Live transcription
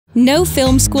No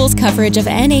Film School's coverage of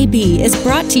NAB is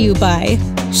brought to you by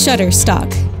Shutterstock,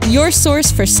 your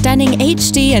source for stunning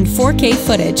HD and 4K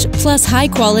footage, plus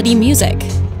high-quality music.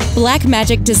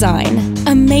 Blackmagic Design,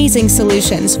 amazing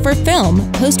solutions for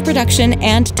film, post-production,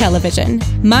 and television.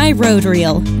 My Road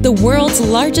Reel, the world's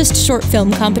largest short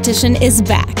film competition, is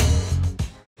back.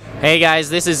 Hey guys,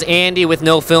 this is Andy with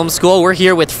No Film School. We're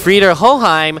here with Frieder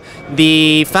Hoheim,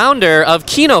 the founder of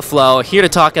KinoFlo, here to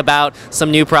talk about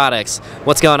some new products.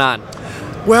 What's going on?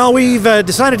 Well, we've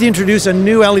decided to introduce a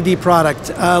new LED product.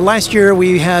 Last year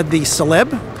we had the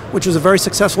Celeb, which was a very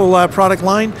successful product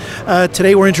line.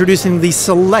 Today we're introducing the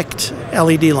Select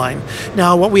LED line.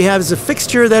 Now what we have is a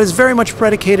fixture that is very much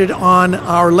predicated on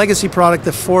our legacy product,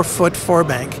 the 4-foot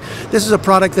 4-bank. This is a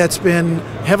product that's been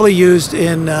heavily used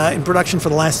in production for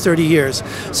the last 30 years.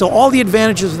 So all the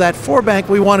advantages of that 4-bank,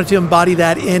 we wanted to embody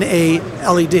that in a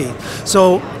LED.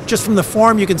 So just from the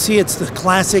form, you can see it's the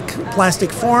classic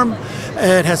plastic form.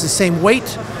 It has the same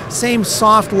weight, same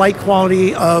soft, light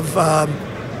quality of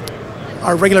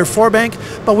our regular 4-bank,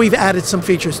 but we've added some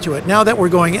features to it. Now that we're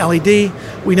going LED,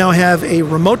 we now have a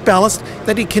remote ballast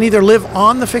that it can either live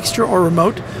on the fixture or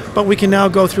remote, but we can now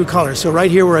go through colors. So right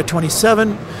here we're at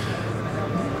 27,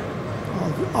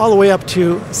 all the way up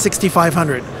to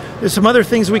 6500. There's some other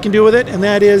things we can do with it, and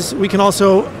that is we can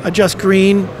also adjust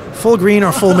green, full green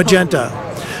or full magenta.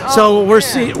 So we're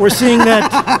seeing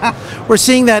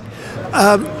that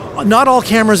not all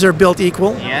cameras are built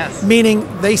equal, yes,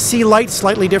 meaning they see light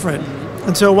slightly different.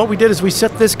 And so what we did is we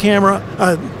set this camera,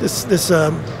 this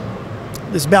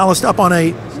ballast up on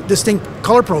a distinct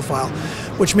color profile,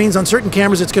 which means on certain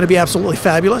cameras it's going to be absolutely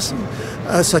fabulous,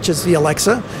 such as the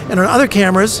Alexa, and on other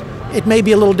cameras it may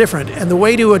be a little different. And the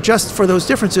way to adjust for those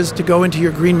differences to go into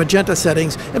your green magenta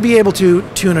settings and be able to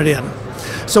tune it in.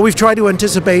 So we've tried to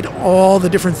anticipate all the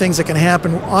different things that can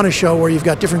happen on a show where you've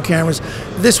got different cameras.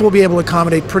 This will be able to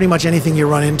accommodate pretty much anything you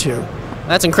run into.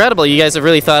 That's incredible. You guys have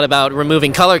really thought about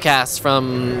removing color casts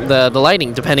from the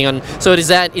lighting, depending on. So is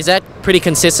that pretty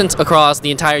consistent across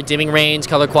the entire dimming range,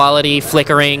 color quality,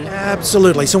 flickering?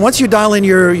 Absolutely. So once you dial in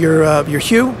your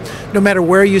hue, no matter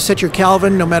where you set your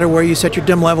Kelvin, no matter where you set your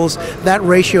dim levels, that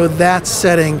ratio, that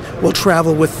setting will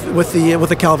travel with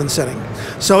the Kelvin setting.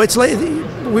 So it's like,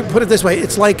 we put it this way,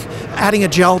 it's like adding a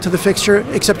gel to the fixture,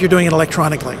 except you're doing it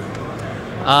electronically.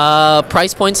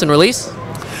 Price points and release?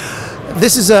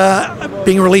 This is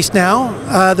being released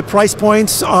now. The price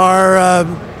points are,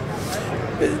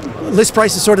 list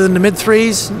price is sort of in the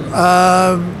mid-3s.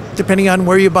 Depending on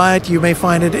where you buy it, you may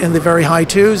find it in the very high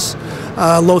 2s,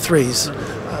 low 3s.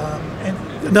 And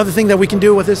another thing that we can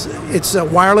do with this, it's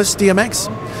wireless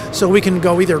DMX. So we can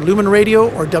go either lumen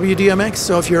radio or WDMX.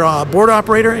 So if you're a board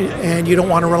operator and you don't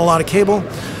want to run a lot of cable,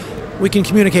 we can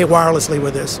communicate wirelessly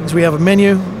with this. So we have a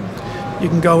menu. You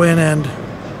can go in and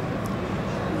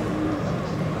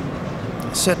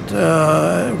set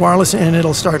wireless and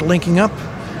it'll start linking up,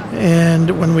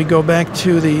 and when we go back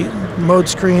to the mode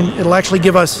screen, it'll actually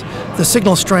give us the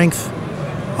signal strength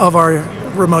of our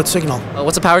remote signal.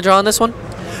 What's the power draw on this one?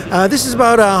 This is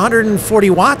about 140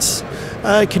 watts.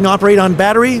 It can operate on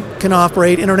battery, can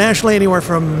operate internationally anywhere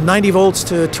from 90 volts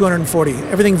to 240.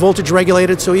 Everything voltage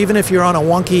regulated, so even if you're on a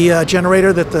wonky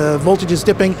generator that the voltage is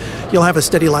dipping, you'll have a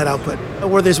steady light output.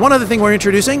 Where there's one other thing we're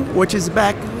introducing, which is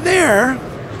back there.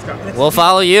 We'll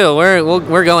follow you.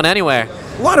 We're going anywhere.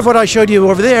 A lot of what I showed you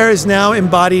over there is now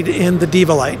embodied in the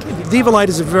Diva Lite. Diva Lite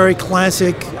is a very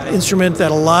classic instrument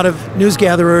that a lot of news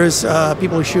gatherers,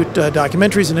 people who shoot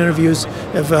documentaries and interviews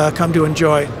have come to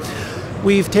enjoy.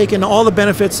 We've taken all the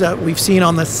benefits that we've seen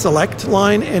on the Select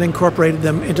line and incorporated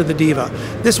them into the Diva.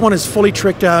 This one is fully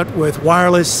tricked out with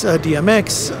wireless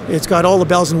DMX. It's got all the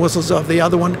bells and whistles of the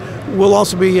other one. We'll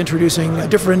also be introducing a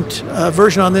different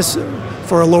version on this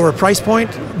for a lower price point,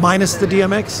 minus the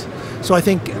DMX. So I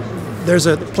think there's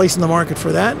a place in the market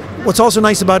for that. What's also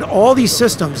nice about all these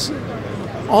systems,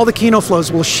 all the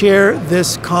KinoFlos will share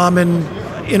this common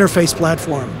interface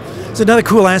platform. So another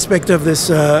cool aspect of this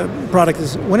product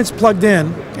is when it's plugged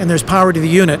in and there's power to the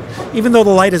unit, even though the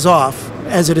light is off,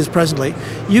 as it is presently,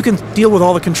 you can deal with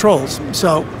all the controls.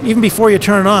 So even before you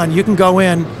turn it on, you can go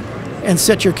in and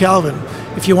set your Kelvin.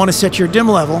 If you want to set your dim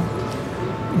level,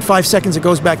 in 5 seconds it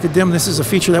goes back to dim. This is a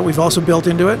feature that we've also built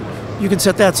into it. You can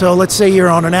set that. So let's say you're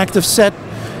on an active set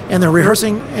and they're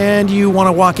rehearsing and you want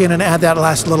to walk in and add that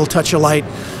last little touch of light,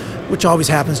 which always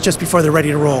happens just before they're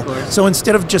ready to roll. So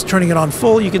instead of just turning it on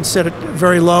full, you can set it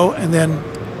very low and then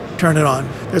turn it on.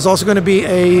 There's also going to be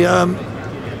a,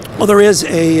 well, there is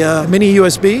a mini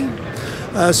USB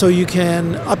so you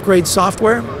can upgrade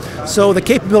software. So the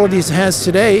capabilities it has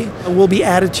today will be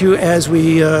added to as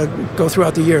we go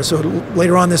throughout the year. So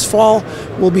later on this fall,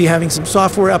 we'll be having some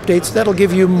software updates that'll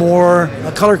give you more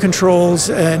color controls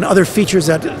and other features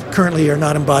that currently are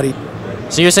not embodied.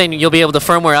 So you're saying you'll be able to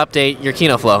firmware update your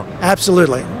KinoFlo?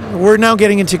 Absolutely. We're now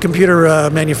getting into computer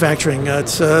manufacturing.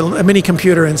 It's a mini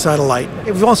computer inside a light.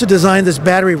 We've also designed this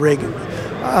battery rig.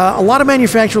 A lot of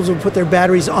manufacturers will put their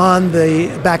batteries on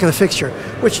the back of the fixture,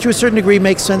 which to a certain degree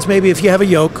makes sense maybe if you have a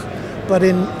yoke. But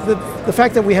in the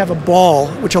fact that we have a ball,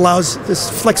 which allows this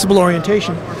flexible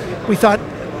orientation, we thought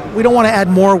we don't want to add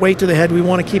more weight to the head, we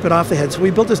want to keep it off the head. So we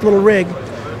built this little rig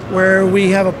where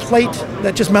we have a plate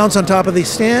that just mounts on top of the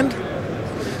stand.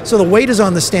 So the weight is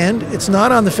on the stand, it's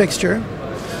not on the fixture,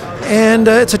 and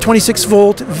it's a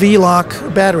 26-volt V-lock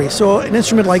battery. So an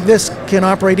instrument like this can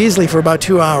operate easily for about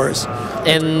 2 hours.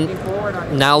 And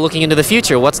now looking into the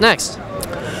future, what's next?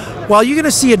 Well, you're going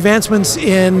to see advancements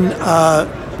in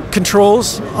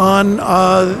controls on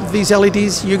these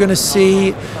LEDs. You're going to see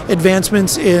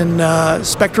advancements in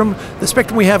spectrum. The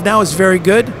spectrum we have now is very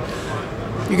good.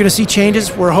 You're going to see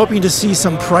changes. We're hoping to see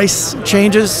some price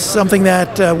changes, something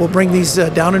that will bring these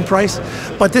down in price.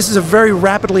 But this is a very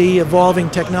rapidly evolving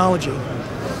technology.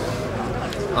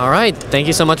 All right. Thank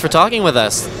you so much for talking with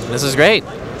us. This is great.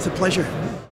 It's a pleasure.